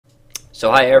So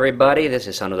hi everybody, this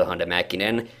is TheHande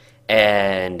Mäkinen,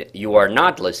 and you are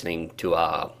not listening to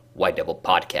a White Devil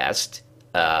podcast.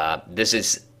 This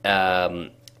is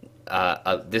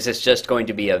just going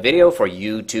to be a video for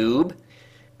YouTube,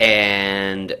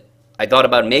 and I thought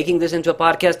about making this into a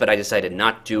podcast, but I decided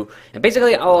not to. And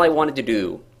basically, all I wanted to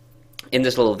do in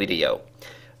this little video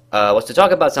was to talk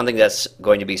about something that's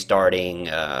going to be starting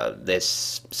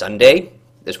this Sunday,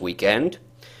 this weekend.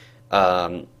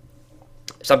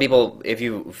 Some people, if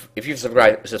you've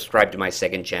subscribed to my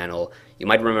second channel, you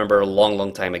might remember a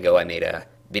long time ago I made a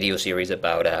video series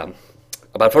about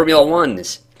Formula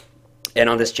Ones, and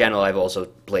on this channel I've also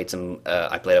played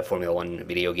I played a Formula One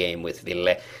video game with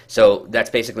Ville. So that's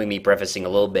basically me prefacing a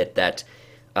little bit that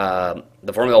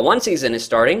the Formula One season is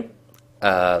starting.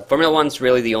 Formula One's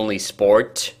really the only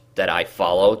sport that I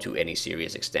follow to any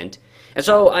serious extent, and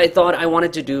so I thought I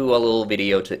wanted to do a little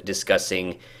video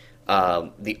discussing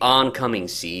the oncoming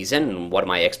season and what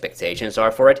my expectations are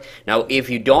for it. Now, if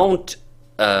you don't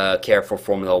care for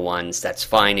Formula Ones, that's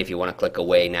fine. If you want to click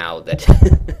away now, that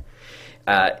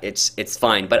it's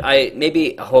fine. But I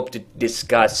maybe hope to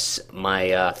discuss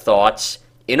my thoughts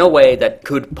in a way that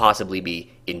could possibly be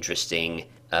interesting,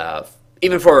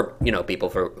 even for people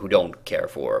who don't care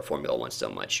for Formula One so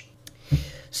much.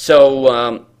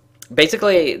 So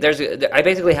basically, I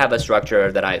basically have a structure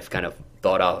that I've kind of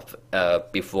thought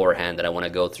of beforehand that I want to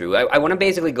go through. I want to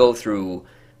basically go through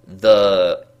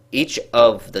each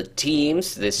of the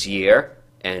teams this year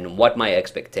and what my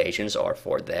expectations are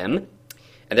for them.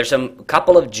 And there's a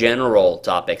couple of general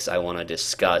topics I want to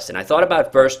discuss, and I thought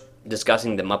about first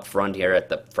discussing them up front here at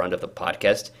the front of the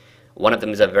podcast. One of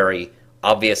them is a very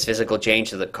obvious physical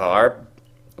change to the car,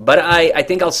 but I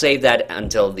think I'll save that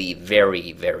until the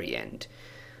very end.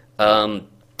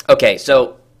 Okay,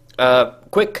 so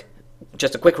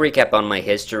just a quick recap on my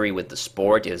history with the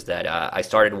sport is that I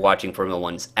started watching Formula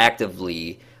Ones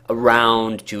actively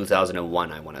around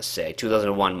 2001, I want to say.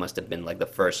 2001 must have been like the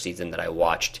first season that I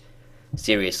watched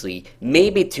seriously.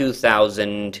 Maybe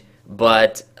 2000,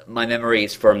 but my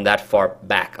memories from that far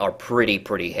back are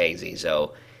pretty hazy,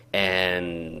 so,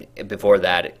 and before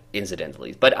that,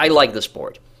 incidentally. But I like the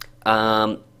sport.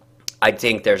 I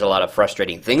think there's a lot of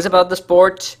frustrating things about the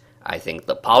sport. I think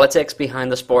the politics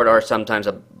behind the sport are sometimes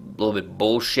a little bit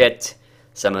bullshit.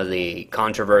 Some of the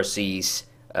controversies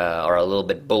are a little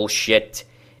bit bullshit.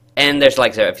 And there's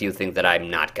like a few things that I'm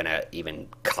not gonna even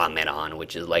comment on,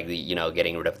 which is like the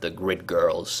getting rid of the grid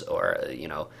girls, or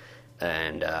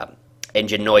and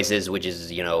engine noises, which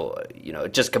is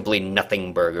just complete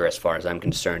nothing burger as far as I'm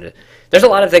concerned. There's a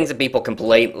lot of things that people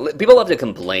love to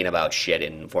complain about shit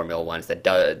in Formula Ones that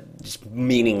just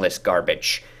meaningless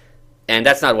garbage. And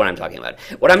that's not what I'm talking about.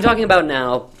 What I'm talking about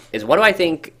now is what do I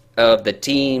think of the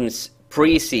team's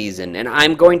preseason, and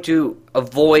I'm going to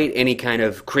avoid any kind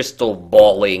of crystal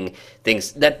balling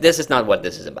things. This is not what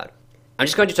this is about. I'm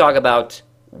just going to talk about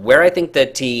where I think the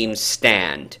teams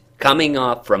stand coming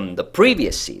off from the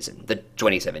previous season, the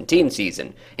 2017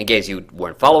 season. In case you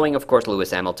weren't following, of course,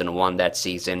 Lewis Hamilton won that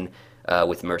season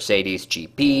with Mercedes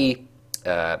GP.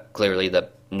 Clearly the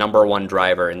 #1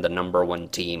 driver in the #1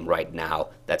 team right now.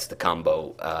 That's the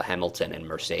combo, Hamilton and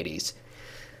Mercedes.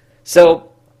 So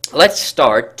let's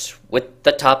start with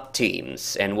the top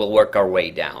teams, and we'll work our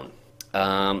way down.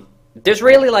 There's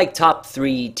really like top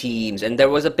 3 teams, and there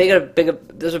was a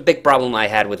big problem I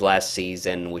had with last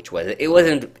season, which was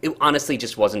it honestly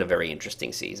just wasn't a very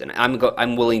interesting season.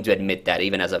 I'm willing to admit that,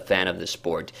 even as a fan of the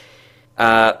sport.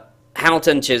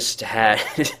 Hamilton just had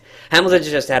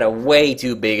a way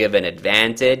too big of an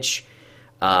advantage.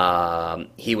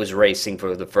 He was racing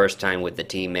for the first time with the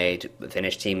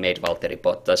Finnish teammate Valtteri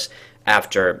Bottas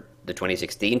after the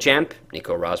 2016 champ,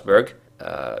 Nico Rosberg,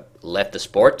 left the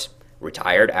sport,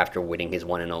 retired after winning his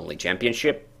one and only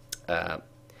championship. And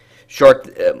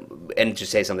to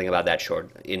say something about that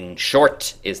in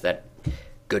short is that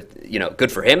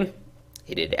good for him.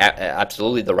 He did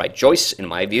absolutely the right choice, in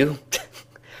my view.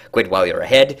 Quit while you're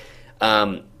ahead.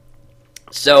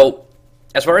 So,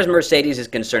 as far as Mercedes is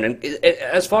concerned, and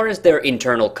as far as their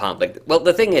internal conflict, well,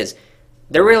 the thing is,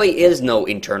 there really is no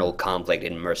internal conflict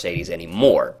in Mercedes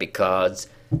anymore, because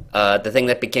the thing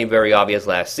that became very obvious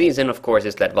last season, of course,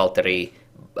 is that Valtteri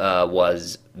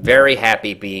was very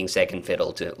happy being second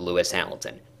fiddle to Lewis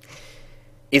Hamilton.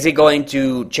 Is he going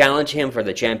to challenge him for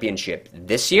the championship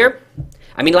this year?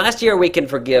 I mean, last year we can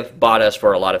forgive Bottas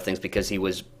for a lot of things because he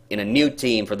was in a new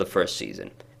team for the first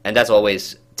season, and that's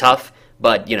always tough,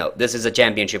 but, this is a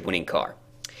championship-winning car.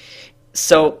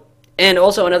 So, and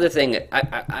also another thing,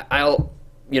 I'll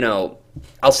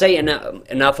I'll say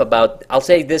enough about. I'll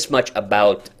say this much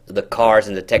about the cars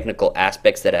and the technical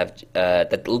aspects that have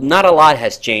that not a lot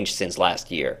has changed since last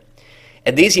year,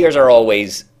 and these years are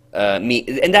always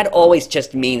and that always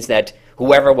just means that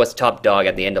whoever was top dog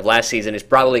at the end of last season is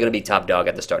probably going to be top dog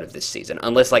at the start of this season,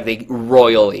 unless like they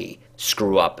royally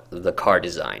screw up the car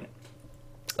design.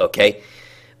 Okay,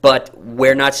 but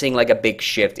we're not seeing like a big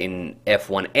shift in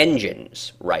F1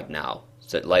 engines right now,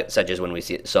 such as when we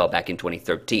saw back in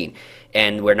 2013.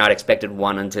 And we're not expected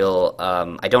one until,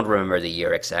 I don't remember the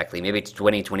year exactly, maybe it's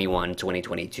 2021,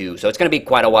 2022. So it's going to be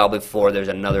quite a while before there's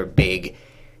another big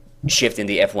shift in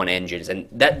the F1 engines. And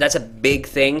that's a big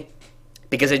thing,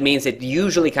 because it means it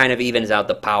usually kind of evens out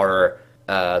the power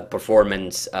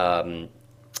performance, the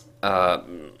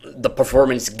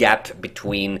performance gap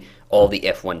between all the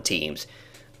F1 teams.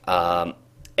 And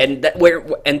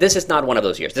this is not one of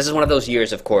those years. This is one of those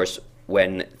years, of course,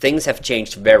 when things have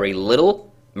changed very little.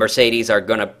 Mercedes are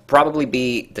going to probably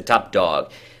be the top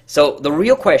dog. So the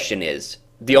real question is,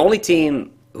 the only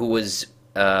team who was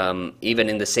even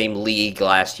in the same league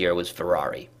last year was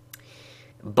Ferrari.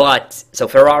 So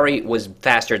Ferrari was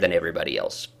faster than everybody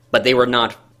else, but they were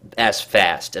not as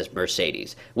fast as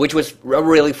Mercedes, which was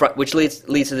which leads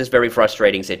to this very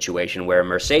frustrating situation where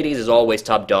Mercedes is always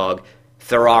top dog,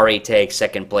 Ferrari takes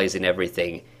second place in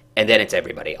everything, and then it's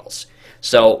everybody else.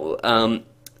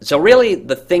 So really,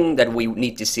 the thing that we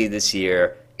need to see this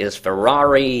year is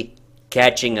Ferrari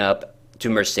catching up to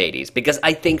Mercedes, because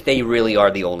I think they really are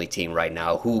the only team right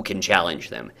now who can challenge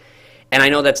them. And I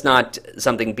know that's not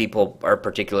something people are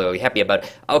particularly happy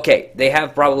about. Okay, they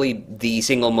have probably the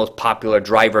single most popular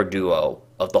driver duo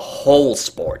of the whole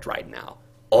sport right now.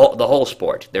 The whole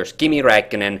sport. There's Kimi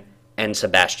Räikkönen and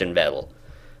Sebastian Vettel.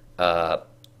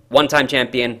 One-time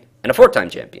champion and a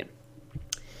four-time champion.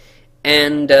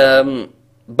 And...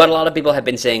 But a lot of people have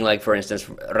been saying, like, for instance,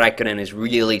 Räikkönen is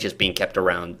really just being kept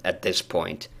around at this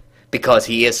point because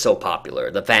he is so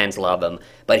popular. The fans love him,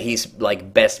 but his,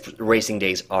 like, best racing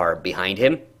days are behind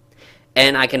him.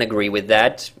 And I can agree with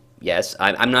that. Yes,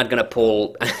 I'm not going to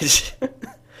pull...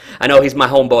 I know he's my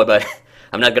homeboy, but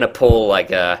I'm not going to pull, like,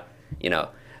 you know...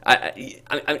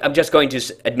 I'm just going to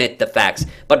admit the facts.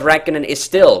 But Räikkönen is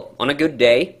still, on a good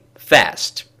day,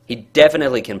 fast. He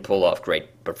definitely can pull off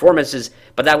great performances,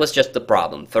 but that was just the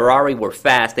problem. Ferrari were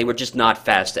fast; they were just not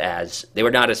fast as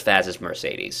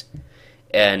Mercedes,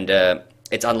 and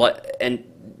and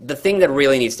the thing that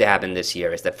really needs to happen this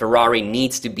year is that Ferrari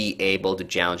needs to be able to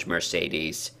challenge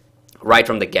Mercedes right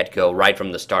from the get-go, right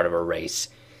from the start of a race,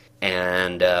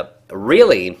 and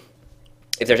really,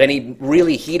 if there's any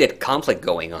really heated conflict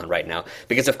going on right now,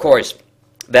 because of course.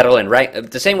 Vettel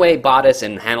and the same way Bottas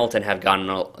and Hamilton have gotten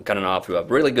off to a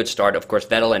really good start. Of course,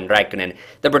 Vettel and Räikkönen,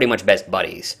 they're pretty much best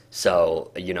buddies.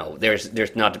 So, you know,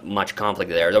 there's not much conflict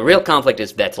there. The real conflict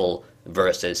is Vettel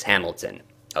versus Hamilton.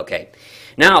 Okay.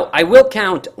 Now, I will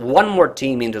count one more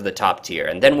team into the top tier,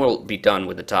 and then we'll be done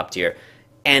with the top tier.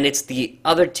 And it's the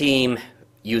other team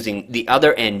using the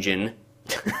other engine,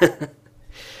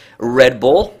 Red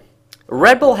Bull.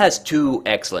 Red Bull has two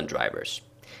excellent drivers.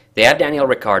 They have Daniel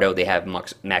Ricciardo, they have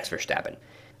Max Verstappen.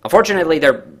 Unfortunately,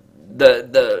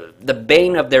 the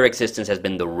bane of their existence has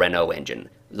been the Renault engine.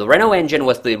 The Renault engine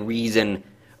was the reason...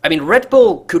 I mean, Red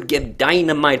Bull could give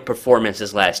dynamite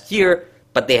performances last year,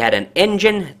 but they had an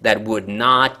engine that would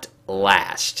not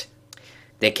last.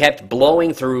 They kept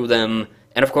blowing through them,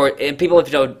 and of course, if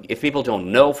people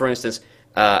don't know, for instance,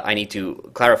 I need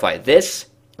to clarify this,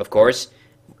 of course.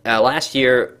 Last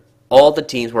year... all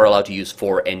the teams were allowed to use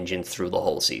 4 engines through the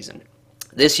whole season.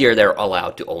 This year, they're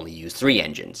allowed to only use 3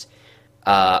 engines.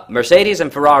 Mercedes and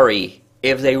Ferrari,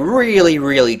 if they really,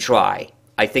 really try,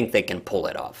 I think they can pull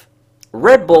it off.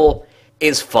 Red Bull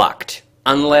is fucked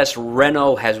unless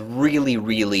Renault has really,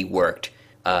 really worked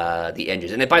the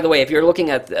engines. And by the way, if you're looking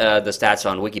at the stats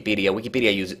on Wikipedia,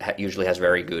 Wikipedia usually has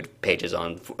very good pages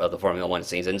on the Formula 1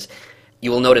 seasons. You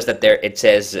will notice that it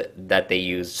says that they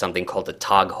use something called the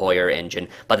Tag Heuer engine,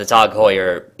 but the Tag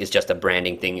Heuer is just a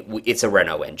branding thing. It's a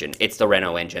Renault engine. It's the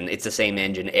Renault engine. It's the same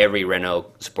engine every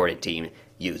Renault-supported team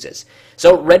uses.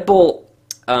 So Red Bull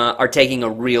are taking a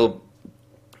real...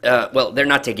 well,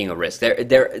 they're not taking a risk.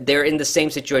 They're in the same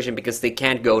situation because they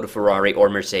can't go to Ferrari or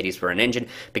Mercedes for an engine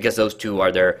because those two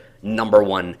are their number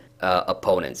one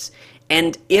opponents.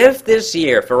 And if this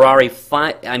year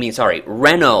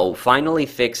Renault finally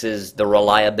fixes the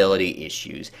reliability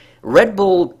issues, Red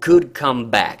Bull could come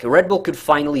back. Red Bull could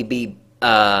finally be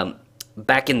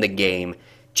back in the game,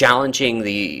 challenging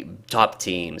the top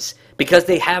teams, because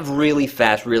they have really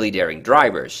fast, really daring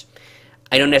drivers.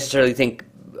 I don't necessarily think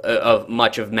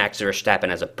much of Max Verstappen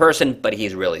as a person, but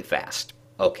he's really fast.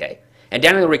 Okay. And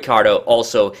Daniel Ricciardo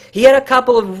also, he had a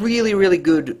couple of really, really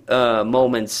good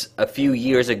moments a few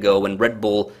years ago when Red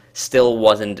Bull still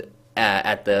wasn't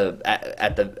at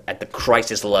the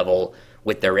crisis level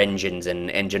with their engines and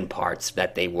engine parts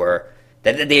that they've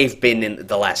been in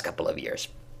the last couple of years.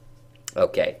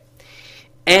 Okay.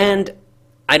 And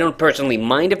I don't personally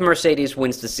mind if Mercedes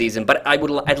wins the season, but I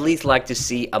would at least like to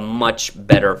see a much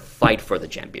better fight for the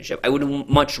championship. I would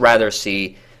much rather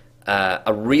see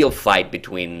a real fight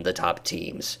between the top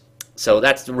teams. So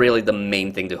that's really the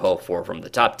main thing to hope for from the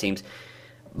top teams.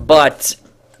 But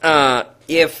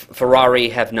if Ferrari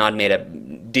have not made a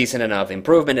decent enough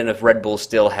improvement, and if Red Bull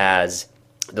still has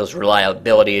those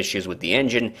reliability issues with the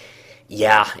engine,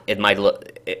 yeah, it might look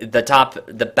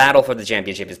the battle for the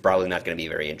championship is probably not going to be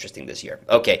very interesting this year.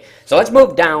 Okay, so let's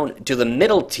move down to the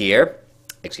middle tier.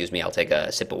 Excuse me, I'll take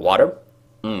a sip of water.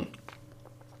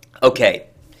 Okay.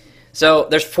 So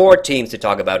there's 4 teams to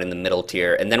talk about in the middle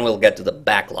tier, and then we'll get to the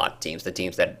backlot teams, the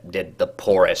teams that did the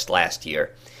poorest last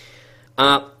year.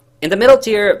 In the middle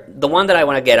tier, the one that I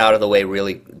want to get out of the way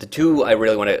the 2 I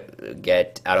really want to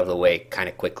get out of the way kind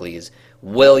of quickly is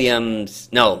Williams.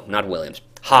 No, not Williams.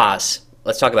 Haas.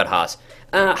 Let's talk about Haas.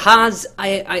 Haas,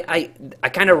 I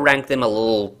kind of rank them a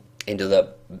little into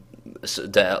the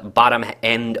bottom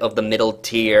end of the middle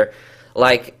tier.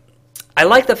 Like, I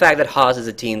like the fact that Haas is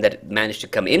a team that managed to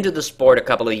come into the sport a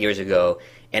couple of years ago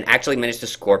and actually managed to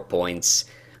score points,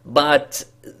 but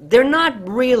they're not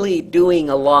really doing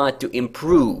a lot to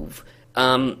improve.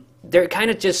 They're kind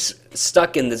of just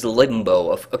stuck in this limbo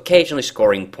of occasionally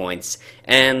scoring points,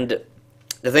 and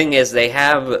the thing is they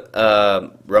have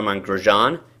Romain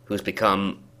Grosjean, who's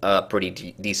become a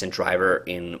pretty decent driver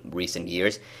in recent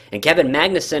years, and Kevin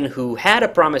Magnussen, who had a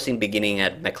promising beginning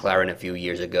at McLaren a few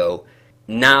years ago.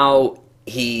 Now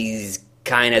he's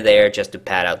kind of there just to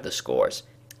pad out the scores.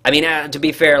 I mean, to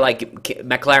be fair, like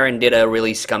McLaren did a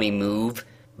really scummy move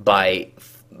by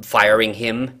firing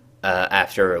him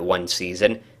after one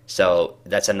season. So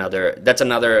that's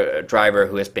another driver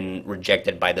who has been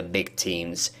rejected by the big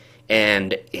teams,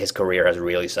 and his career has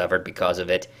really suffered because of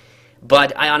it.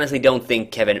 But I honestly don't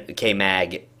think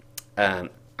K-Mag.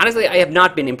 Honestly, I have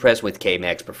not been impressed with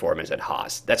K-Mag's performance at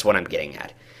Haas. That's what I'm getting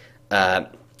at.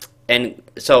 And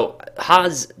so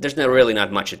Haas, there's really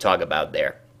not much to talk about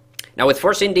there. Now with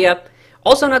Force India,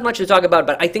 also not much to talk about,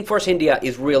 but I think Force India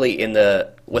was really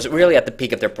at the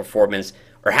peak of their performance,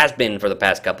 or has been for the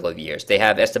past couple of years. They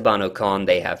have Esteban Ocon,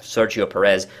 they have Sergio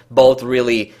Perez, both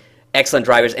really excellent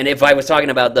drivers. And if I was talking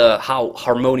about how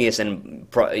harmonious and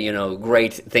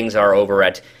great things are over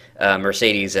at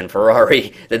Mercedes and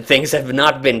Ferrari, then things have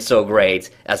not been so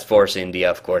great as Force India,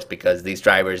 of course, because these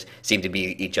drivers seem to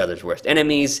be each other's worst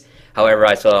enemies. However,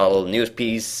 I saw a little news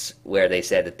piece where they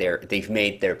said that they've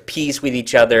made their peace with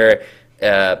each other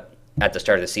at the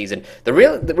start of the season.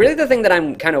 The thing that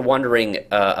I'm kind of wondering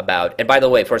about, and by the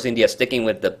way, Force India sticking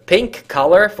with the pink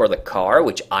color for the car,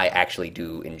 which I actually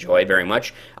do enjoy very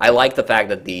much. I like the fact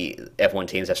that the F1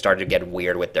 teams have started to get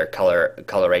weird with their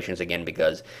colorations again,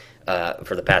 because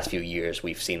for the past few years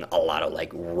we've seen a lot of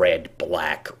like red,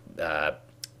 black,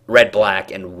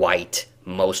 and white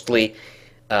mostly,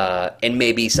 and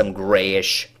maybe some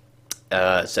grayish.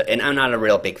 And I'm not a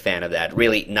real big fan of that.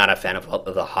 Really not a fan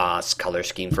of the Haas color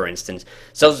scheme, for instance.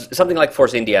 So something like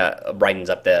Force India brightens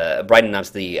up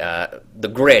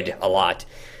the grid a lot.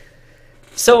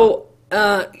 So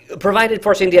provided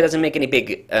Force India doesn't make any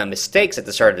big mistakes at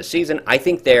the start of the season, I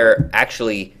think they're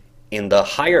actually in the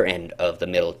higher end of the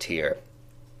middle tier.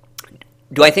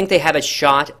 Do I think they have a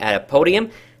shot at a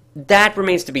podium? That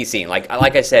remains to be seen. Like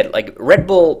I said, like Red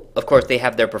Bull, of course, they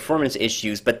have their performance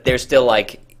issues, but they're still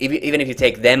like, even if you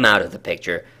take them out of the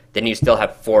picture, then you still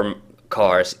have 4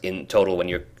 cars in total when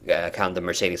you count the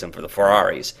Mercedes and for the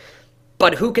Ferraris.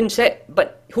 But who can say?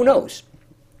 But who knows?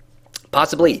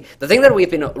 Possibly. The thing that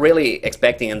we've been really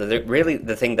expecting, and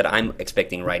the thing that I'm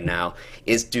expecting right now,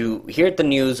 is to hear the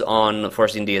news on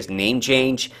Force India's name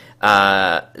change.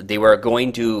 They were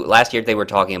going to, last year they were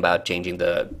talking about changing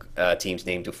the team's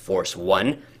name to Force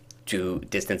One to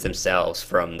distance themselves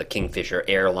from the Kingfisher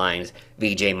Airlines,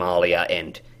 Vijay Mallya,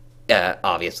 and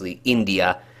obviously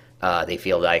India. They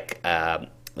feel like that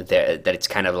it's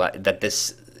kind of like that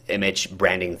this image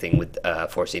branding thing with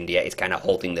Force India is kind of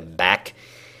holding them back.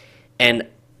 And,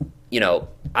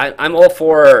 I'm all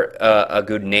for a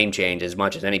good name change as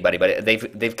much as anybody, but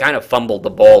they've kind of fumbled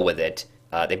the ball with it.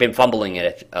 They've been fumbling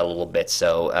it a little bit,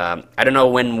 so I don't know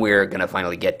when we're going to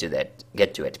finally get to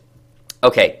it.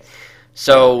 Okay,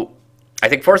 so I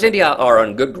think Force India are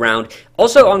on good ground.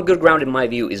 Also on good ground, in my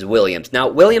view, is Williams. Now,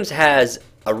 Williams has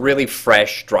a really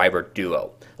fresh driver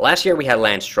duo. Last year we had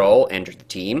Lance Stroll enter the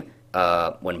team,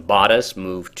 when Bottas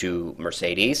moved to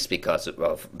Mercedes because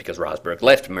Rosberg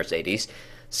left Mercedes.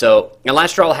 So and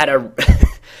Lance Stroll had a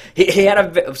he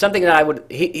had a something that I would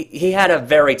he had a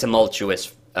very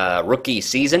tumultuous rookie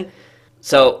season.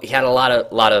 So he had a lot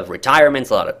of retirements,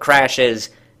 a lot of crashes.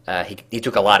 He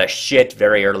took a lot of shit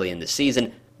very early in the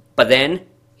season, but then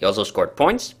he also scored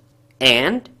points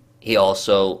and he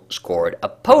also scored a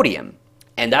podium.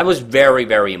 And that was very,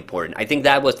 very important. I think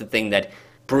that was the thing that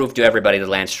proved to everybody that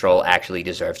Lance Stroll actually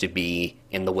deserves to be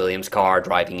in the Williams car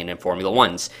driving in Formula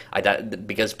Ones. I thought,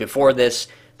 because before this,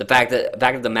 the fact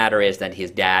of the matter is that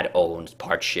his dad owns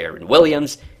part share in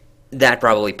Williams. That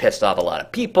probably pissed off a lot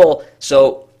of people.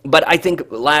 So, but I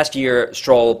think last year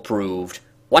Stroll proved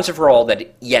once and for all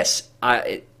that yes,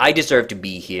 I deserve to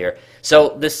be here. So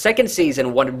the second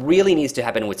season, what really needs to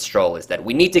happen with Stroll is that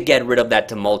we need to get rid of that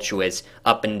tumultuous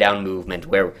up and down movement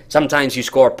where sometimes you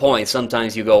score points,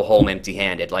 sometimes you go home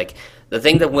empty-handed. Like, the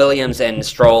thing that Williams and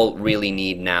Stroll really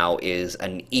need now is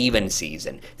an even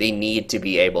season. They need to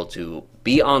be able to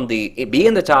be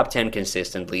in the top 10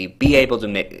 consistently, be able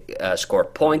to score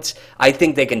points. I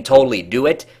think they can totally do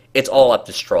it. It's all up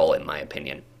to Stroll, in my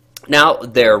opinion. Now,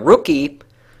 their rookie,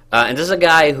 and this is a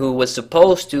guy who was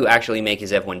supposed to actually make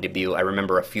his F1 debut. I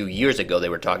remember a few years ago they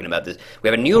were talking about this. We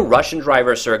have a new Russian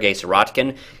driver, Sergei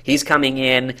Sirotkin. He's coming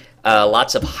in,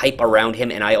 lots of hype around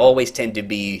him, and I always tend to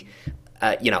be,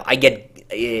 I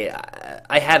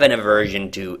have an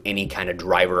aversion to any kind of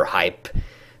driver hype,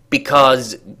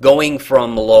 because going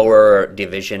from lower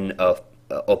division of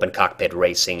open cockpit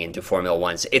racing into Formula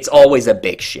Ones, it's always a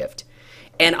big shift.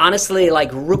 And honestly, like,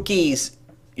 rookies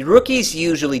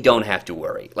usually don't have to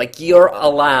worry. Like, you're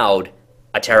allowed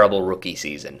a terrible rookie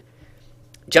season,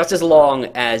 just as long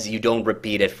as you don't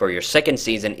repeat it for your second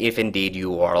season, if indeed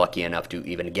you are lucky enough to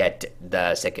even get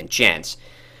the second chance.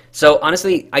 So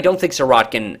honestly, I don't think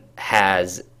Sirotkin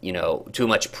has, too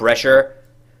much pressure.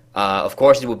 Of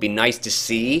course, it would be nice to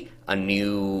see a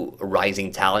new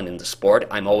rising talent in the sport.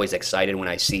 I'm always excited when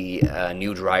I see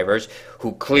new drivers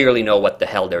who clearly know what the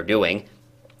hell they're doing.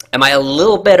 Am I a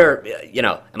little better,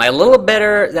 am I a little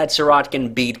better that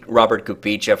Sirotkin beat Robert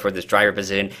Kubica for this driver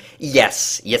position?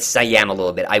 Yes, I am a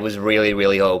little bit. I was really,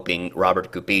 really hoping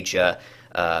Robert Kubica,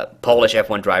 Polish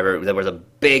F1 driver, there was a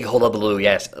big hullabaloo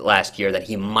last year that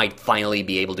he might finally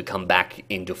be able to come back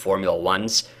into Formula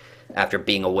Ones after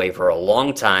being away for a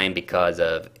long time because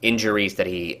of injuries that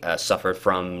he suffered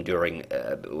from during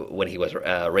when he was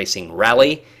racing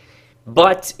rally.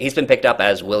 But he's been picked up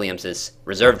as Williams'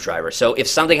 reserve driver. So if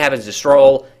something happens to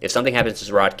Stroll, if something happens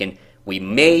to Sirotkin, we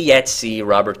may yet see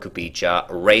Robert Kubica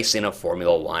race in a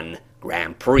Formula One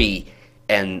Grand Prix.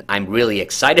 And I'm really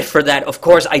excited for that. Of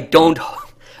course, I don't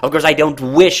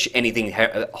wish anything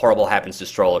horrible happens to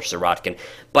Stroll or Sirotkin.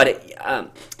 But,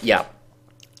 yeah,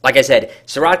 like I said,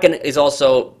 Sirotkin is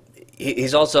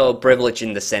he's also privileged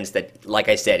in the sense that, like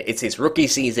I said, it's his rookie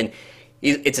season.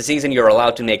 It's a season you're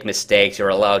allowed to make mistakes, you're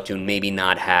allowed to maybe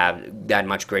not have that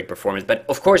much great performance. But,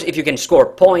 of course, if you can score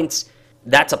points,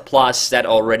 that's a plus. That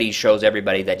already shows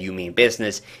everybody that you mean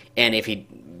business. And if he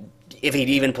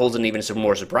even pulls an even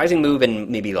more surprising move and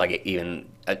maybe like even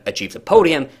achieves a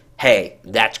podium, hey,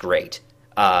 that's great.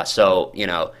 I'm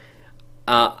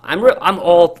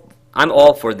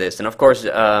all for this. And, of course,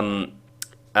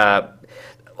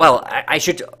 well, I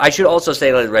should also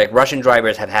say that, like, Russian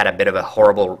drivers have had a bit of a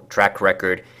horrible track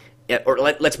record. Or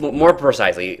let's more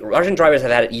precisely, Russian drivers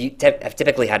have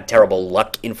typically had terrible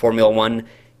luck in Formula One.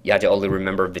 You have to only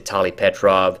remember Vitaly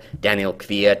Petrov, Daniel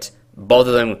Kvyat, both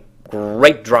of them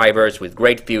great drivers with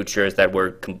great futures that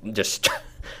were just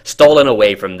stolen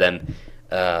away from them.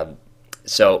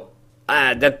 So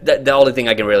the only thing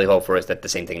I can really hope for is that the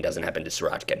same thing doesn't happen to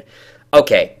Sirotkin.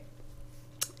 Okay.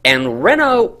 And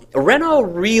Renault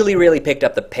really, really picked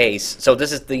up the pace. So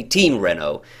this is the team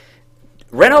Renault.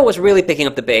 Renault was really picking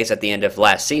up the pace at the end of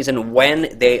last season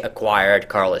when they acquired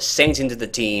Carlos Sainz into the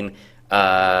team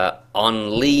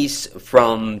on lease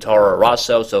from Toro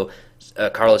Rosso. So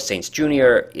Carlos Sainz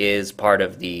Jr. is part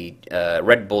of the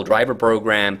Red Bull driver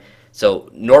program. So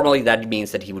normally that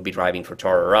means that he would be driving for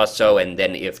Toro Rosso, and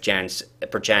then if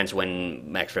perchance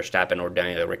when Max Verstappen or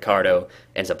Daniel Ricciardo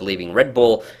ends up leaving Red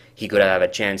Bull, he could have a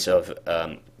chance of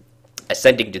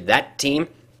ascending to that team.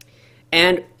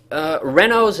 And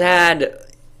Renault's had,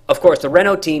 of course, the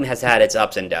Renault team has had its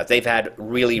ups and downs. They've had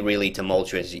really, really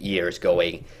tumultuous years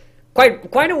going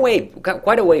quite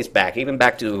a ways back, even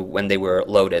back to when they were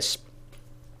Lotus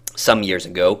some years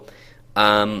ago.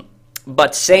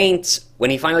 But Sainz, when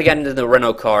he finally got into the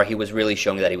Renault car, he was really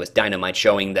showing that he was dynamite,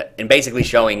 basically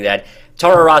showing that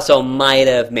Toro Rosso might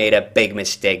have made a big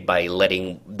mistake by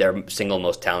letting their single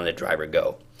most talented driver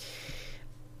go.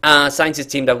 Sainz is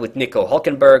teamed up with Nico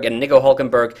Hülkenberg, and Nico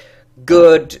Hülkenberg,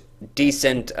 good,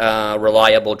 decent,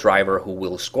 reliable driver who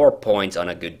will score points on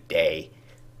a good day.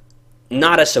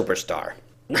 Not a superstar.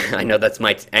 I know that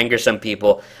might anger some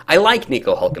people. I like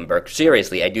Nico Hülkenberg.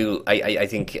 Seriously, I do. I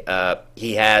think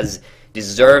he has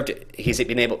deserved. He's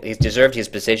deserved his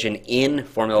position in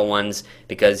Formula One's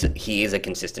because he is a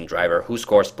consistent driver who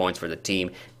scores points for the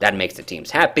team. That makes the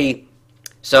teams happy.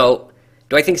 So,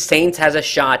 do I think Sainz has a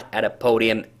shot at a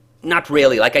podium? Not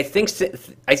really. Like I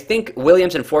think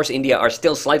Williams and Force India are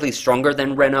still slightly stronger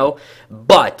than Renault,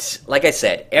 but like I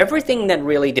said, everything that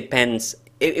really depends.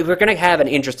 If we're going to have an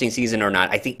interesting season or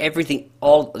not, I think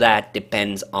all that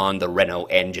depends on the Renault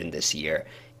engine this year.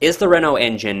 Is the Renault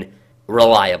engine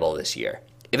reliable this year?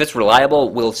 If it's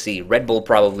reliable, we'll see Red Bull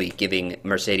probably giving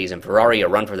Mercedes and Ferrari a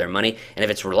run for their money, and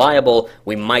if it's reliable,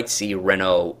 we might see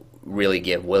Renault really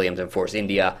give Williams and Force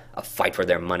India a fight for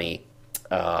their money.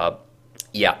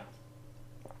 Yeah.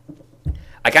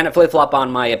 I kind of flip-flop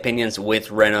on my opinions with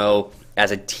Renault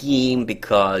as a team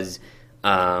because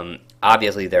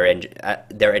obviously their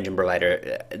engine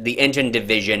provider, the engine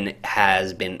division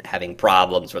has been having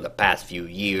problems for the past few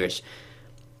years,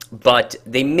 but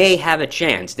they may have a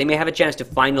chance. They may have a chance to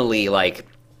finally like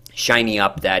shiny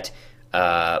up that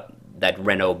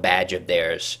Renault badge of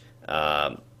theirs.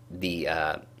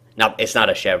 It's not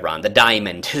a chevron. The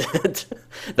diamond,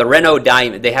 the Renault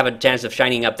diamond. They have a chance of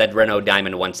shining up that Renault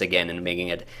diamond once again and making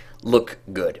it look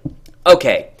good.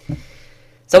 Okay.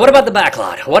 So what about the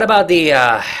backlot? What about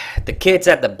the kids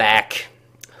at the back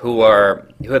who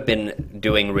have been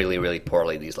doing really, really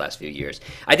poorly these last few years?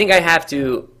 I think I have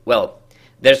to. Well,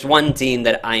 there's one team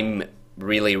that I'm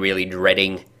really, really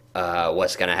dreading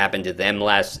what's going to happen to them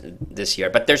this year.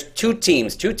 But there's two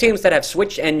teams that have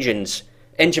switched engine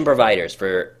providers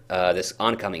for this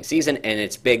oncoming season, and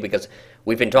it's big because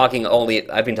I've been talking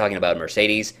about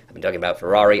Mercedes, I've been talking about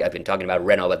Ferrari, I've been talking about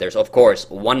Renault, but there's of course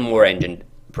one more engine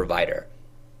provider.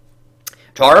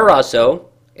 Toro Rosso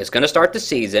is going to start the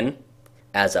season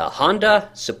as a Honda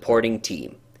supporting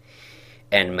team.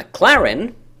 And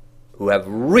McLaren, who have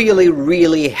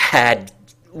really had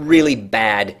really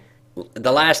bad,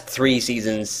 the last 3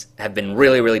 seasons have been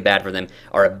really bad for them,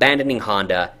 are abandoning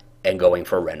Honda and going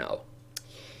for Renault.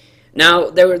 Now,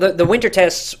 the winter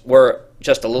tests were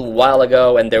just a little while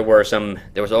ago, and there was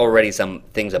already some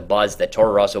things abuzz that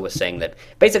Toro Rosso was saying that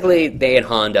basically they and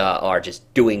Honda are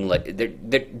just doing like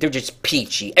they're just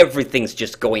peachy. Everything's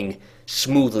just going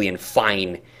smoothly and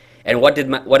fine. And what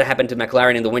happened to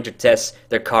McLaren in the winter tests?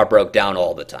 Their car broke down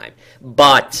all the time.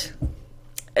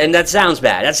 And that sounds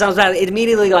bad. It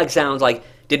immediately sounds like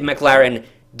did McLaren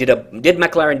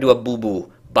do a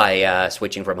boo-boo by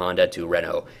switching from Honda to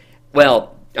Renault?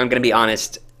 Well, I'm going to be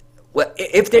honest. Well,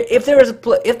 if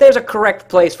there's a correct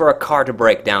place for a car to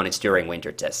break down, it's during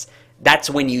winter tests. That's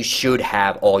when you should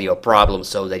have all your problems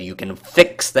so that you can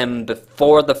fix them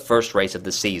before the first race of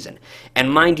the season.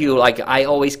 And mind you, I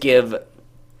always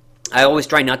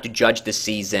try not to judge the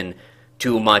season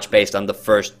too much based on the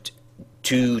first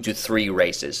 2 to 3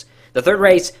 races. The third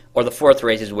race or the fourth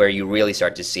race is where you really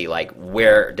start to see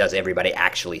where does everybody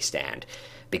actually stand,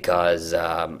 because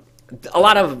a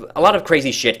lot of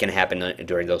crazy shit can happen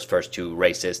during those first 2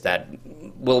 races that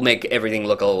will make everything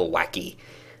look a little wacky,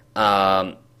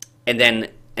 and then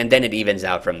it evens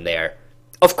out from there.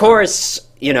 Of course,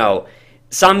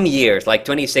 some years like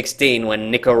 2016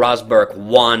 when Nico Rosberg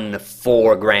won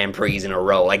 4 Grand Prix in a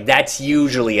row, that's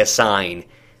usually a sign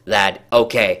that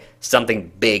okay,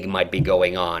 something big might be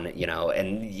going on,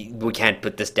 and we can't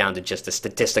put this down to just a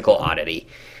statistical oddity.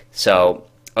 So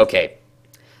okay.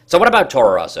 So what about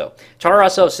Toro Rosso? Toro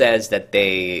Rosso says that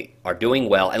they are doing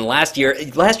well, and last year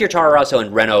Toro Rosso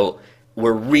and Renault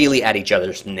were really at each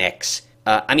other's necks.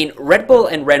 Red Bull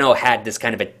and Renault had this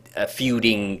kind of a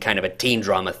feuding, kind of a teen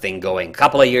drama thing going a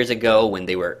couple of years ago when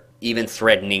they were even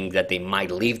threatening that they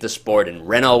might leave the sport, and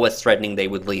Renault was threatening they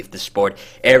would leave the sport.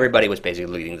 Everybody was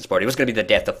basically leaving the sport. It was going to be the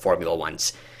death of Formula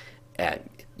One's.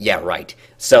 Yeah, right.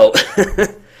 So,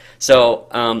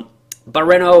 but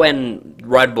Renault and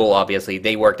Red Bull, obviously,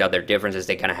 they worked out their differences.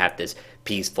 They kind of have this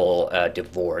peaceful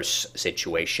divorce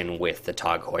situation with the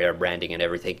Tag Heuer branding and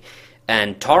everything.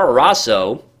 And Toro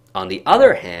Rosso, on the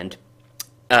other hand,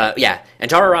 and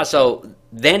Toro Rosso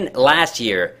then last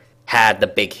year had the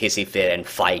big hissy fit and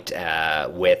fight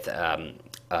with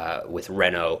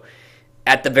Renault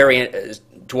at the very end,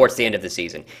 towards the end of the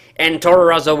season. And Toro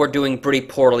Rosso were doing pretty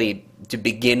poorly to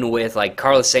begin with.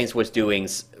 Carlos Sainz was doing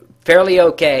fairly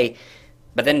okay,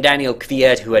 but then Daniel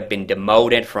Kvyat, who had been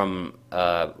demoted from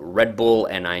Red Bull,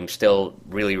 and I'm still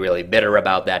really bitter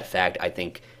about that fact. I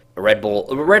think Red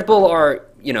Bull are,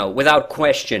 without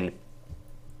question,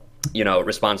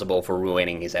 responsible for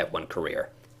ruining his F1 career.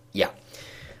 Yeah.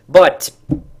 But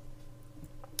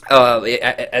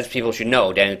as people should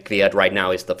know, Daniel Kvyat right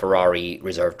now is the Ferrari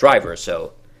reserve driver,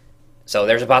 so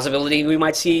there's a possibility we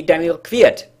might see Daniel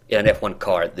Kvyat in an F1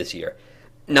 car this year.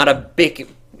 Not a big,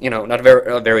 not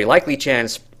a very likely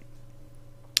chance,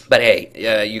 but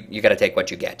hey, you got to take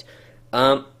what you get.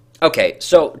 Okay,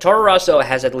 so Toro Rosso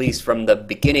has, at least from the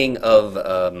beginning of,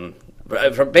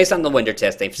 based on the winter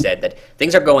test, they've said that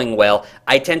things are going well.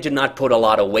 I tend to not put a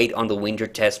lot of weight on the winter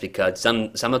test because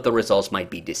some of the results might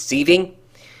be deceiving.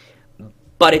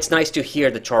 But it's nice to hear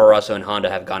that Toro Rosso and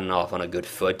Honda have gotten off on a good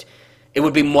foot. It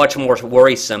would be much more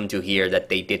worrisome to hear that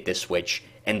they did this switch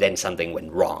and then something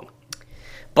went wrong.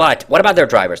 But what about their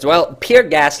drivers? Well, Pierre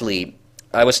Gasly,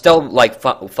 I was still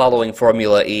following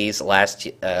Formula E's last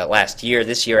year.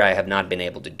 This year I have not been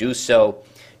able to do so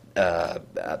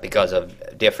because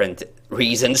of different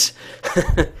reasons.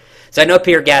 So I know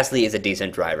Pierre Gasly is a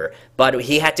decent driver, but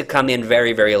he had to come in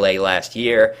very, very late last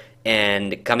year.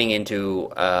 And coming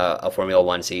into a Formula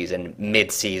One season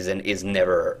mid-season is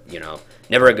never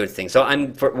a good thing. So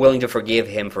I'm willing to forgive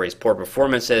him for his poor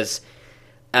performances.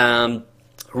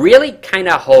 Really kind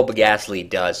of hope Gasly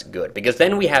does good, because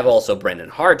then we have also Brendan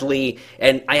Hartley,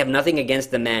 and I have nothing against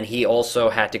the man. He also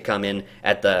had to come in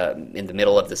in the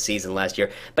middle of the season last year.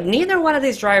 But neither one of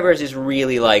these drivers is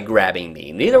really grabbing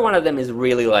me. Neither one of them is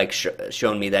really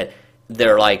shown me that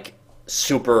they're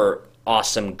super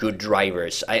awesome, good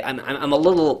drivers. I'm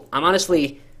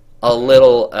honestly a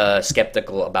little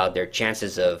skeptical about their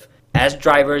chances as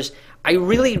drivers. I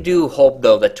really do hope,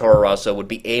 though, that Toro Rosso would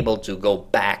be able to go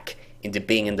back into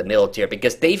being in the middle tier,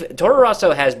 because Toro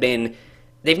Rosso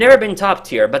they've never been top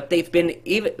tier, but they've been,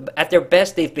 even at their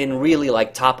best, they've been really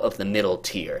top of the middle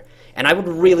tier. And I would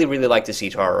really, really like to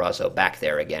see Toro Rosso back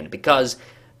there again, because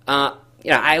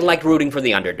I like rooting for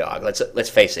the underdog. Let's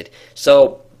face it.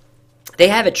 So they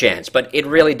have a chance, but it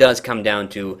really does come down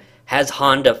to, has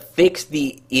Honda fixed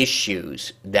the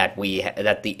issues that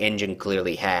the engine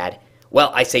clearly had?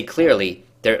 Well, I say clearly.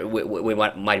 We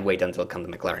might wait until it comes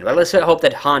to McLaren. But let's hope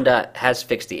that Honda has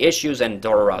fixed the issues and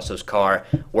Toro Rosso's car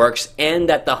works, and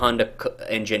that the Honda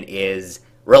engine is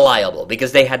reliable,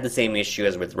 because they had the same issue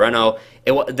as with Renault.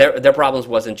 Their problems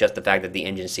wasn't just the fact that the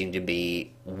engine seemed to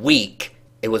be weak,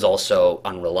 it was also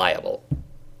unreliable.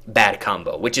 Bad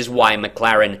combo, which is why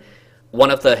McLaren, one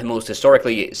of the most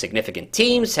historically significant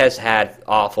teams, has had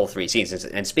awful 3 seasons.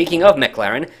 And speaking of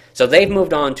McLaren, so they've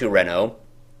moved on to Renault.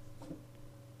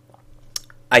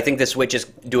 I think the switch is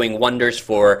doing wonders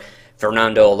for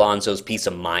Fernando Alonso's peace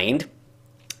of mind.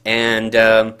 And,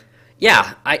 I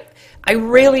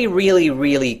really, really,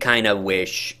 really kind of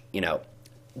wish, to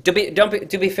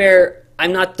be fair,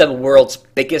 I'm not the world's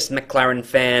biggest McLaren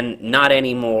fan, not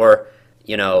anymore.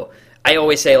 I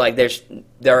always say, I like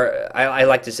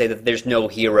to say that there's no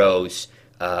heroes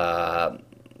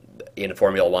in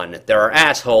Formula One. There are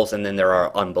assholes, and then there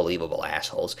are unbelievable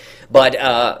assholes.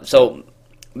 But, so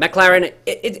McLaren,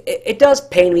 it does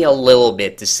pain me a little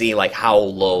bit to see how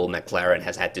low McLaren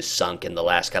has had to sunk in the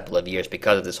last couple of years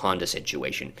because of this Honda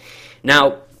situation.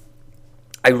 Now,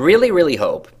 I really, really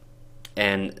hope,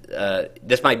 and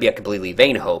this might be a completely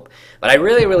vain hope, but I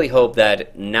really, really hope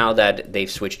that now that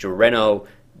they've switched to Renault,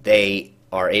 they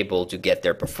are able to get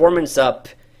their performance up.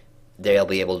 They'll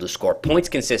be able to score points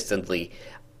consistently.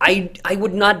 I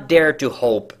would not dare to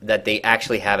hope that they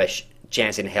actually have a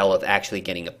chance in hell of actually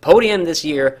getting a podium this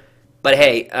year. But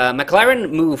hey,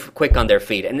 McLaren move quick on their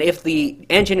feet, and if the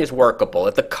engine is workable,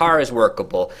 if the car is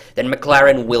workable, then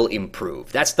McLaren will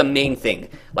improve. That's the main thing.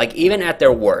 Even at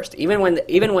their worst, even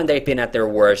when they've been at their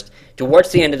worst,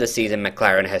 towards the end of the season,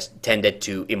 McLaren has tended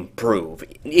to improve.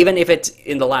 Even if it's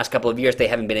in the last couple of years they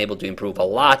haven't been able to improve a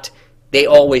lot, they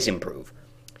always improve.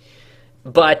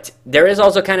 But there is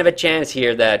also kind of a chance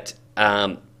here that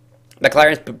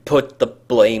McLaren's put the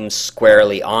blame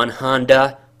squarely on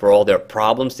Honda for all their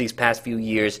problems these past few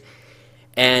years,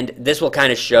 and this will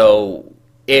kind of show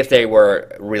if they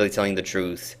were really telling the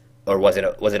truth, or was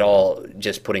it all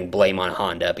just putting blame on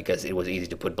Honda because it was easy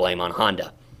to put blame on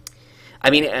Honda.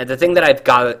 I mean, the thing that I've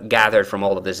gathered from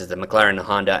all of this is that McLaren and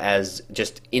Honda, as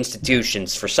just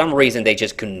institutions, for some reason they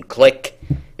just couldn't click,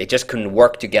 they just couldn't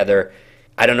work together.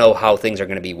 I don't know how things are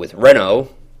going to be with Renault,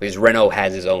 because Renault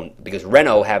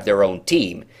have their own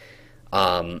team,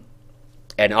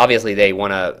 and obviously they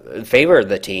want to favor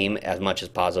the team as much as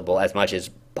possible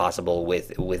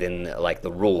within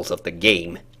the rules of the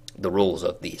game, the rules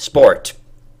of the sport.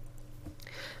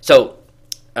 So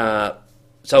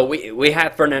we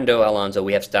have Fernando Alonso,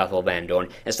 we have Stoffel Vandoorne,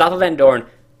 and Stoffel Vandoorne,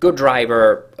 good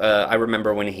driver. I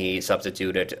remember when he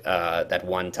substituted that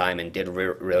one time and did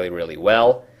really, really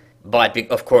well. But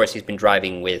of course, he's been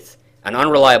driving with an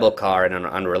unreliable car and an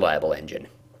unreliable engine.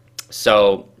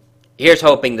 So here's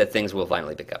hoping that things will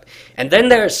finally pick up. And then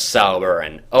there's Sauber,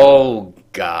 and oh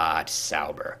god,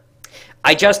 Sauber.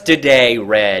 I just today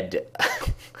read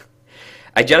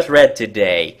I just read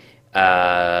today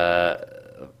an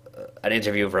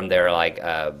interview from their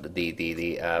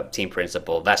the team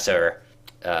principal Vasseur,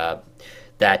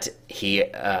 that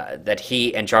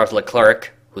he and Charles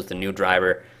Leclerc, who's the new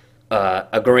driver,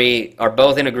 are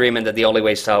both in agreement that the only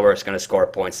way Sauber is going to score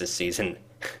points this season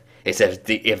is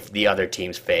if the other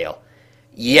teams fail.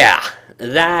 Yeah,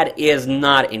 that is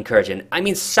not encouraging. I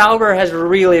mean, Sauber has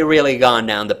really, really gone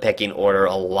down the pecking order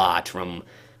a lot from,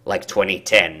 like,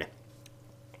 2010.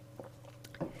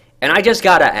 And I just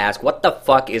gotta ask, what the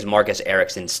fuck is Marcus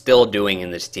Ericsson still doing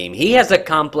in this team? He has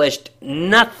accomplished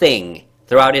nothing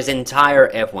throughout his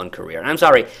entire F1 career. And I'm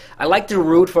sorry, I like to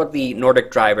root for the Nordic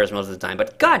drivers most of the time,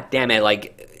 but god damn it,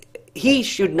 like, he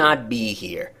should not be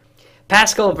here.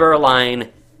 Pascal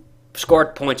Wehrlein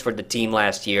scored points for the team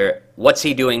last year. What's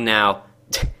he doing now?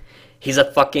 He's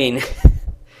a fucking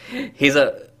he's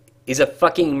a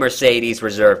fucking Mercedes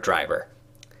reserve driver.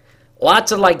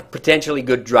 Lots of like potentially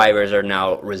good drivers are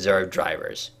now reserve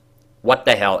drivers. What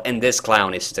the hell? And this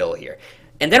clown is still here.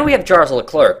 And then we have Charles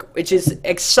Leclerc, which is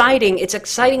exciting. It's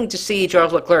exciting to see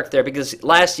Charles Leclerc there because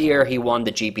last year he won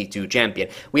the GP2 champion.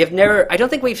 We have never, I don't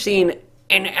think we've seen,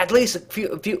 in at least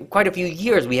quite a few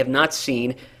years, we have not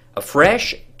seen a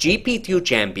fresh GP2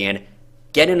 champion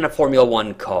get in a Formula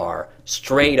 1 car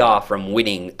straight off from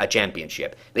winning a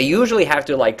championship. They usually have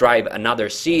to like drive another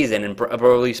season and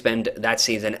probably spend that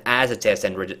season as a test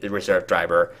and reserve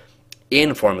driver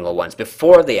in Formula 1s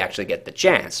before they actually get the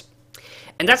chance.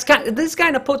 And this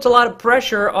kind of puts a lot of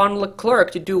pressure on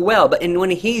Leclerc to do well. But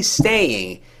when he's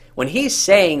saying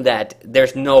that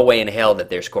there's no way in hell that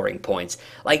they're scoring points,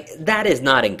 like, that is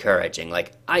not encouraging.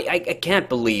 Like, I can't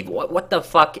believe, what the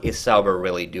fuck is Sauber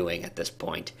really doing at this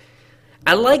point?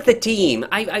 I like the team.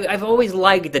 I've always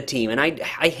liked the team, and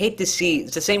I hate to see,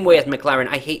 it's the same way as McLaren,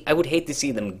 I would hate to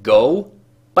see them go,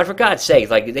 but for God's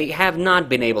sake, like, they have not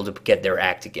been able to get their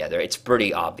act together. It's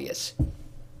pretty obvious.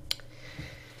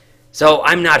 So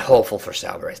I'm not hopeful for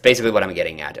Sauber. It's basically what I'm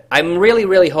getting at. I'm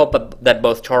really hope that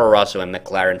both Toro Rosso and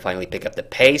McLaren finally pick up the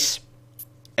pace.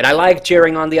 And I like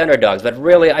cheering on the underdogs, but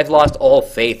really I've lost all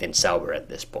faith in Sauber at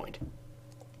this point.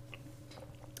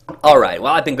 Alright,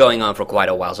 well, I've been going on for quite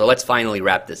a while, so let's finally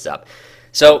wrap this up.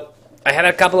 So I have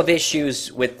a couple of issues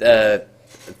with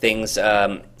things.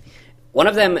 One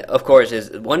of them, of course, is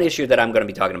one issue that I'm going to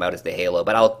be talking about is the Halo,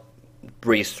 but I'll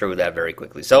breeze through that very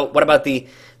quickly. So what about the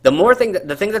thing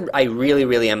that I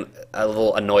really am a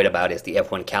little annoyed about is the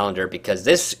F1 calendar, because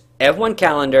this F1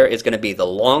 calendar is going to be the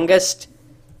longest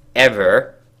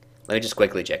ever. Let me just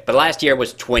quickly check. But last year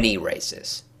was 20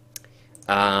 races.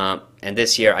 And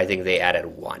this year I think they added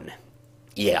 1.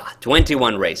 Yeah,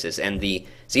 21 races. And the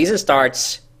season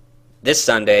starts this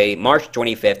Sunday, March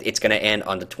 25th. It's going to end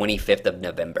on the 25th of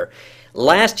November.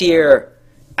 Last year,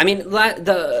 I mean,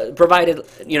 the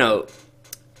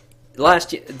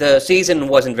season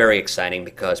wasn't very exciting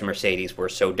because Mercedes were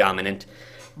so dominant,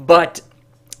 but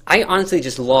I honestly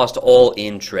just lost all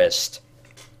interest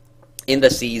in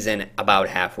the season about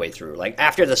halfway through. Like,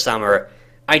 after the summer,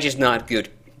 I just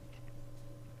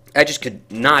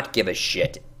could not give a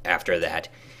shit after that.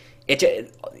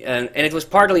 And it was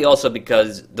partly also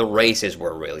because the races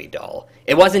were really dull.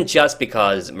 It wasn't just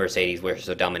because Mercedes were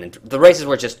so dominant. The races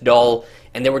were just dull,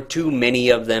 and there were too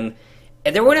many of them.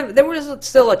 And there was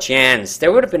still a chance.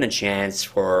 There would have been a chance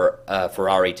for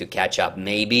Ferrari to catch up,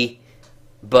 maybe,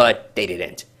 but they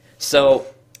didn't. So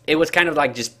it was kind of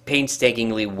like just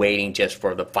painstakingly waiting just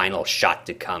for the final shot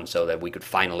to come, so that we could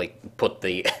finally put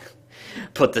the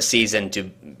season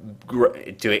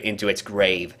into its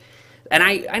grave. And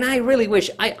I really wish,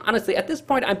 honestly, at this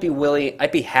point, I'd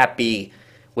be happy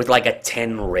with like a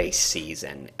 10 race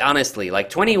season. Honestly, like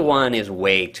 21 is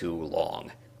way too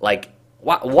long. Like,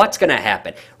 what's going to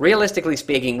happen? Realistically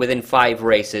speaking, within 5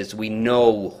 races, we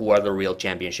know who are the real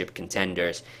championship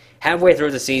contenders. Halfway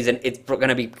through the season, it's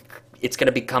going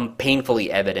to become painfully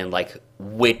evident, like,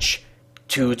 which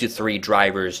 2 to 3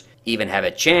 drivers even have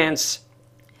a chance.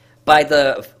 By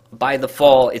the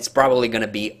fall, it's probably going to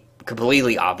be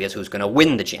completely obvious who's going to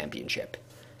win the championship.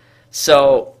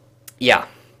 So, yeah,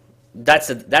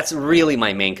 that's really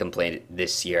my main complaint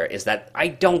this year, is that I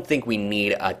don't think we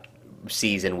need a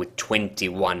season with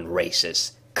 21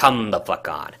 races. Come the fuck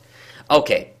on.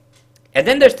 Okay, and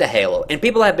then there's the Halo, and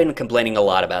people have been complaining a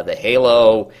lot about the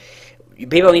Halo.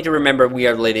 People need to remember we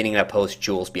are living in a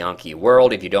post-Jules Bianchi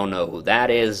world. If you don't know who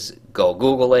that is, go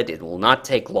Google it. It will not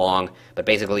take long, but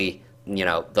basically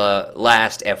the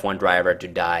last F1 driver to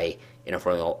die in a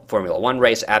Formula One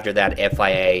race. After that,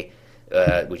 FIA,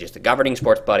 which is the governing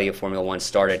sports body of Formula One,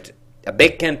 started a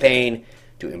big campaign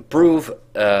to improve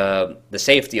the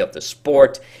safety of the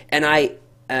sport. And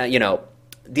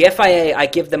the FIA, I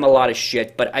give them a lot of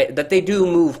shit, but that they do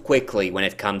move quickly when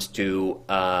it comes to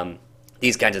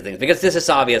these kinds of things, because this is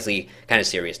obviously kind of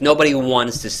serious. Nobody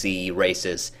wants to see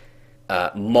races,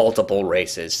 multiple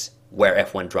races, where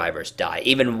F1 drivers die.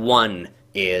 Even one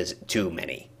is too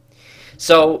many.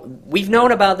 So we've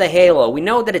known about the halo. We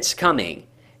know that it's coming,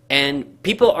 and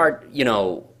people are,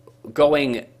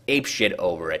 going apeshit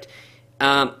over it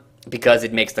because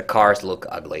it makes the cars look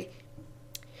ugly.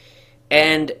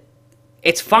 And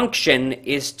its function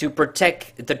is to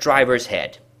protect the driver's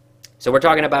head. So we're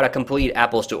talking about a complete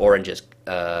apples to oranges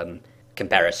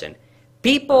comparison.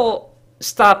 People,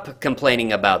 stop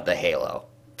complaining about the halo.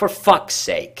 For fuck's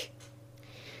sake.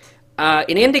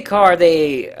 In IndyCar,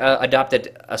 they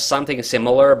adopted something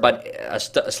similar, but a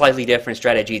slightly different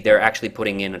strategy. They're actually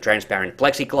putting in a transparent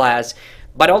plexiglass.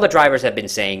 But all the drivers have been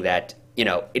saying that,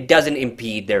 it doesn't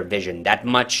impede their vision that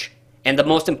much. And the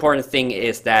most important thing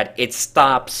is that it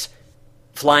stops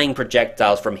flying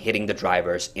projectiles from hitting the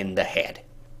drivers in the head.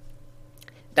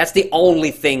 That's the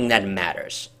only thing that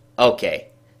matters. Okay,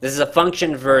 this is a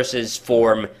function versus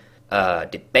form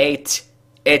debate.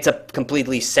 It's a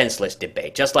completely senseless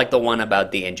debate, just like the one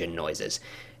about the engine noises.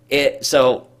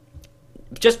 People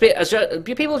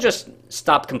just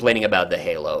stop complaining about the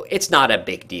halo. It's not a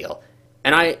big deal.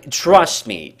 And trust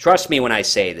me when I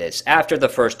say this, after the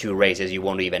first two races, you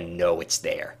won't even know it's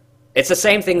there. It's the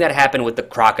same thing that happened with the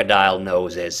crocodile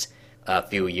noses a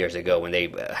few years ago when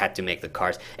they had to make the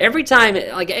cars. Every time,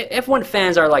 like, F1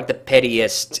 fans are like the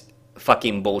pettiest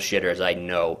fucking bullshitters I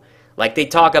know. Like, they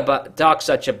talk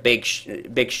such a big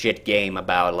shit game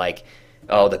about, like,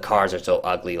 oh, the cars are so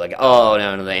ugly. Like, oh,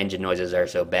 no, the engine noises are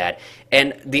so bad.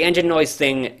 And the engine noise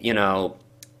thing,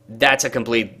 that's a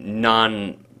complete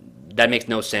that makes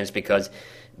no sense, because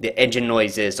the engine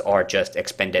noises are just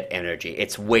expended energy.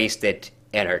 It's wasted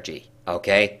energy,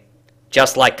 okay?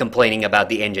 Just like complaining about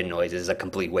the engine noise is a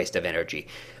complete waste of energy.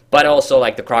 But also,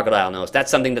 like the crocodile nose,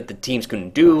 that's something that the teams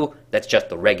couldn't do. That's just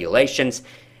the regulations.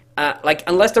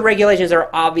 Unless the regulations are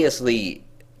obviously,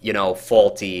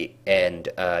 faulty and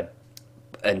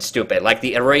stupid. Like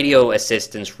the radio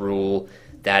assistance rule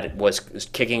that was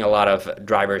kicking a lot of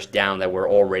drivers down that were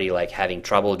already, like, having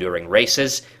trouble during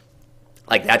races.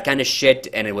 Like that kind of shit,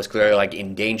 and it was clearly, like,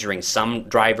 endangering some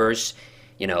drivers,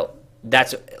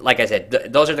 That's, like I said,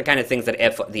 those are the kind of things that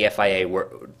the FIA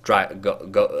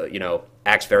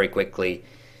acts very quickly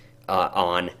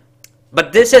on.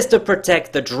 But this is to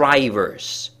protect the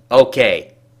drivers.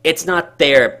 Okay, it's not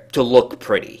there to look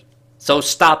pretty. So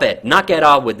stop it. Knock it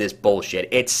off with this bullshit.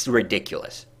 It's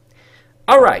ridiculous.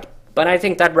 All right, but I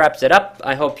think that wraps it up.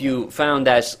 I hope you found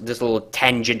this little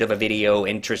tangent of a video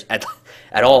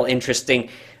at all interesting.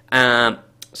 Here's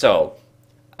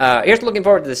looking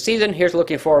forward to the season. Here's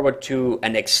looking forward to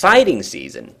an exciting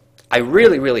season. I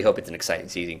really, really hope it's an exciting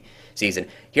season.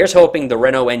 Here's hoping the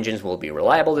Renault engines will be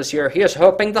reliable this year. Here's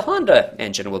hoping the Honda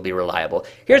engine will be reliable.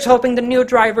 Here's hoping the new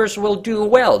drivers will do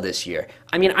well this year.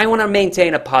 I mean, I want to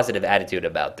maintain a positive attitude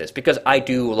about this, because I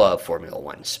do love Formula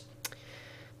Ones.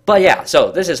 But yeah,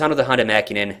 so this is TheHande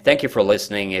Mäkinen. Thank you for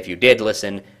listening, if you did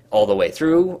listen all the way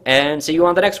through, and see you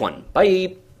on the next one.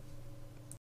 Bye!